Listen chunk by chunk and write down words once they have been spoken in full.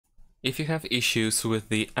If you have issues with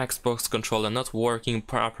the Xbox controller not working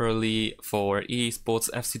properly for EA Sports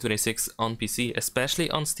FC26 on PC, especially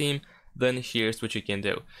on Steam, then here's what you can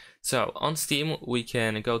do. So on Steam, we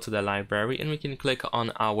can go to the library and we can click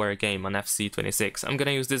on our game on FC26. I'm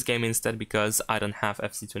gonna use this game instead because I don't have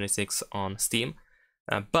FC26 on Steam,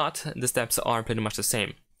 but the steps are pretty much the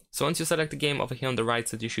same. So once you select the game, over here on the right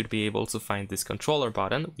side, you should be able to find this controller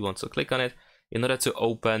button. We want to click on it in order to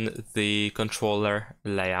open the controller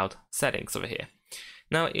layout settings over here.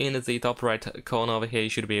 Now in the top right corner over here, you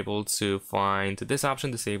should be able to find this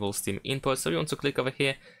option, disable Steam input. So you want to click over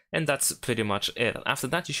here, and that's pretty much it. After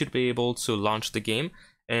that, you should be able to launch the game,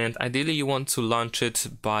 and ideally you want to launch it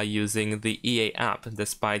by using the EA app.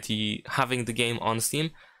 Despite having the game on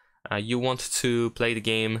Steam, you want to play the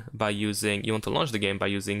game by using, you want to launch the game by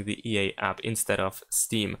using the EA app instead of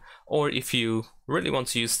Steam. Or if you really want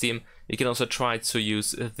to use Steam, you can also try to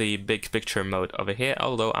use the big picture mode over here,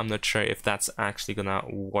 although I'm not sure if that's actually gonna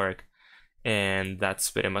work. And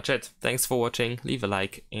that's pretty much it. Thanks for watching, leave a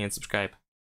like and subscribe.